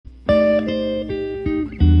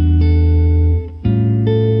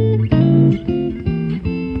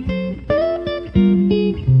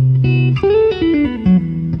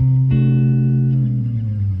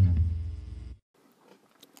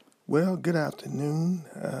afternoon.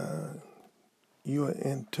 You are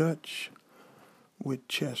in touch with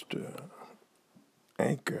Chester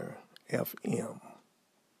Anchor FM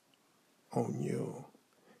on your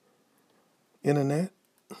internet,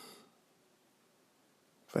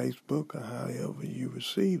 Facebook, or however you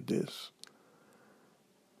receive this.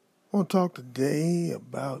 I want to talk today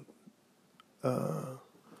about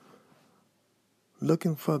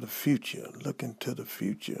looking for the future, looking to the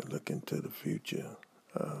future.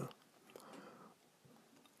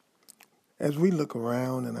 As we look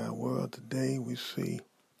around in our world today, we see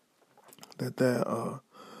that there are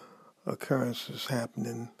occurrences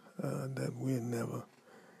happening that we had never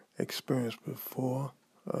experienced before.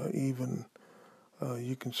 Even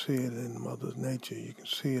you can see it in Mother Nature. You can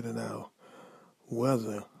see it in our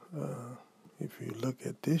weather. If you look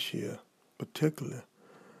at this year, particularly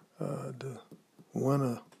the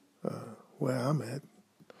winter where I'm at,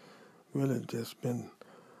 really just been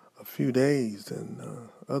a few days, and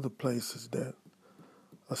other places that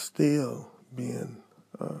are still being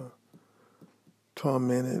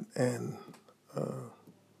tormented and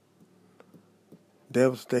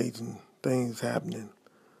devastating things happening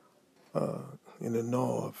in the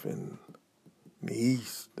north and the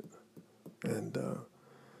east, and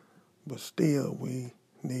but still we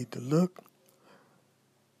need to look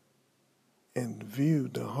and view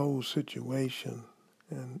the whole situation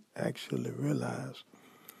and actually realize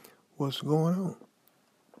what's going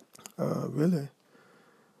on. Really,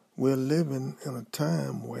 we're living in a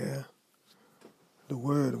time where the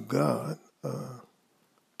Word of God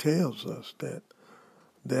tells us that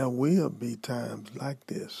there will be times like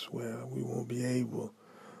this where we won't be able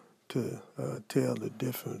to tell the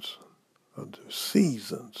difference of the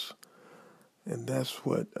seasons. And that's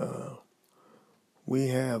what we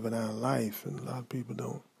have in our life, and a lot of people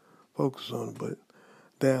don't focus on it, but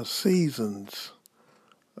there are seasons,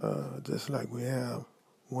 just like we have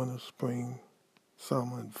winter, spring,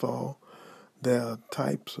 summer, and fall. There are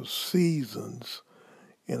types of seasons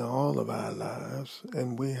in all of our lives,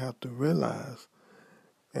 and we have to realize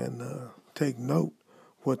and take note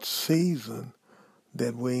what season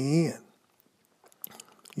that we're in.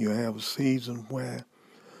 You have a season where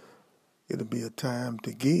it'll be a time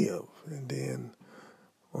to give, and then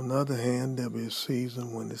on the other hand, there'll be a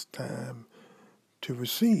season when it's time to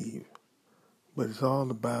receive. But it's all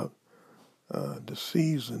about the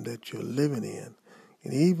season that you're living in.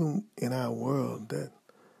 And even in our world that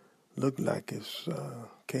look like it's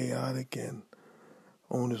chaotic and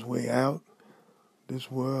on its way out, this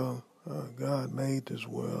world, God made this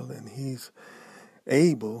world, and He's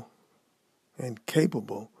able and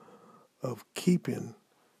capable of keeping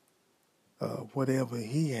whatever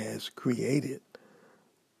He has created,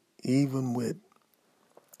 even with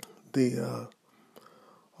the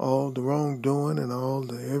all the wrongdoing and all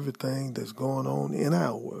the everything that's going on in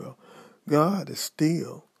our world. God is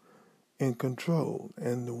still in control,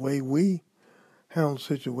 and the way we handle the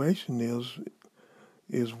situation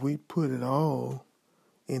is we put it all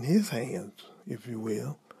in His hands, if you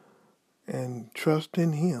will, and trust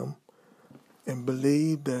in Him and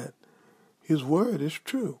believe that His word is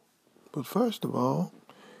true. But first of all,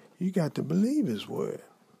 you got to believe His word.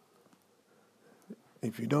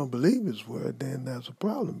 If you don't believe His word, then that's a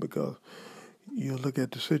problem, because you look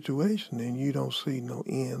at the situation and you don't see no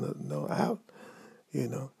in or no out,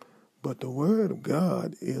 But the word of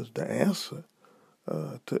God is the answer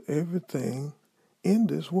to everything in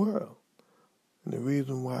this world. And the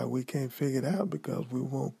reason why we can't figure it out, because we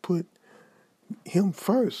won't put Him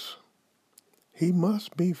first. He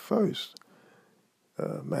must be first.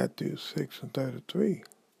 Matthew 6:33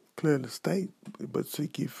 clearly states, but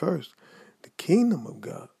seek ye first the kingdom of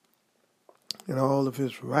God and all of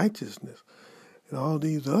His righteousness, and all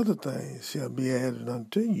these other things shall be added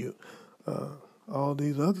unto you. All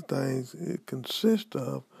these other things, it consists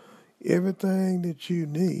of everything that you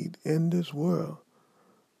need in this world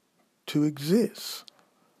to exist.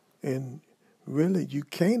 And really, you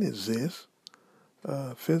can't exist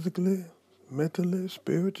physically, mentally,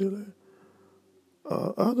 spiritually,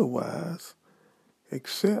 or otherwise,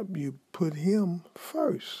 except you put Him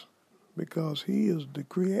first, because He is the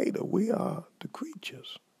creator. We are the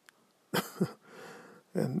creatures.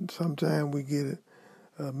 And sometimes we get it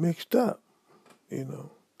mixed up,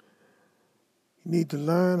 You need to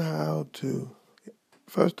learn how to,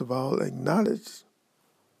 first of all, acknowledge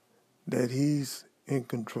that He's in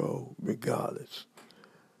control regardless.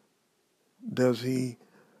 Does He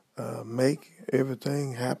make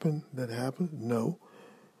everything happen that happens? No.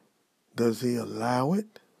 Does He allow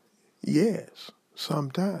it? Yes,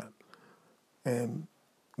 sometimes. And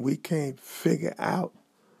we can't figure out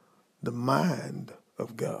the mind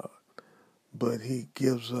of God. but he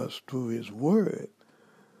gives us through his word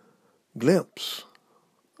glimpse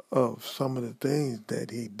of some of the things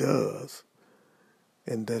that he does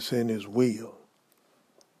and that's in his will.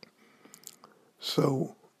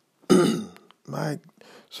 So my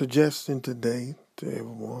suggestion today to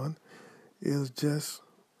everyone is just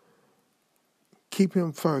keep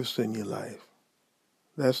him first in your life.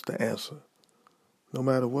 That's the answer. No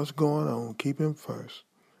matter what's going on, keep him first.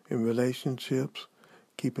 In relationships,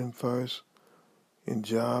 keep him first. In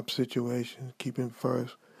job situations, keep him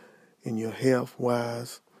first. In your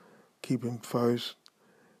health-wise, keep him first.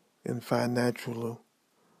 In financial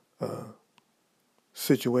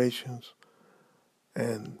situations.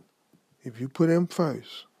 And if you put him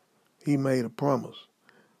first, he made a promise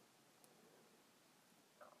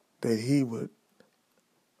that he would,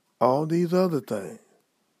 all these other things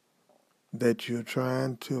that you're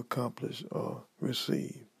trying to accomplish or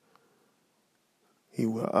receive, he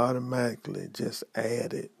will automatically just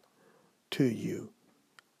add it to you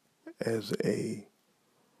as a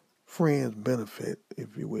friend's benefit,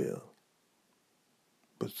 if you will.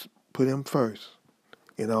 But put him first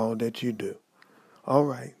in all that you do. All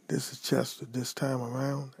right, this is Chester this time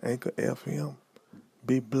around, Anchor FM.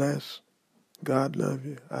 Be blessed. God love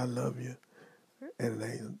you. I love you.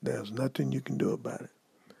 And there's nothing you can do about it.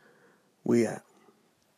 We out.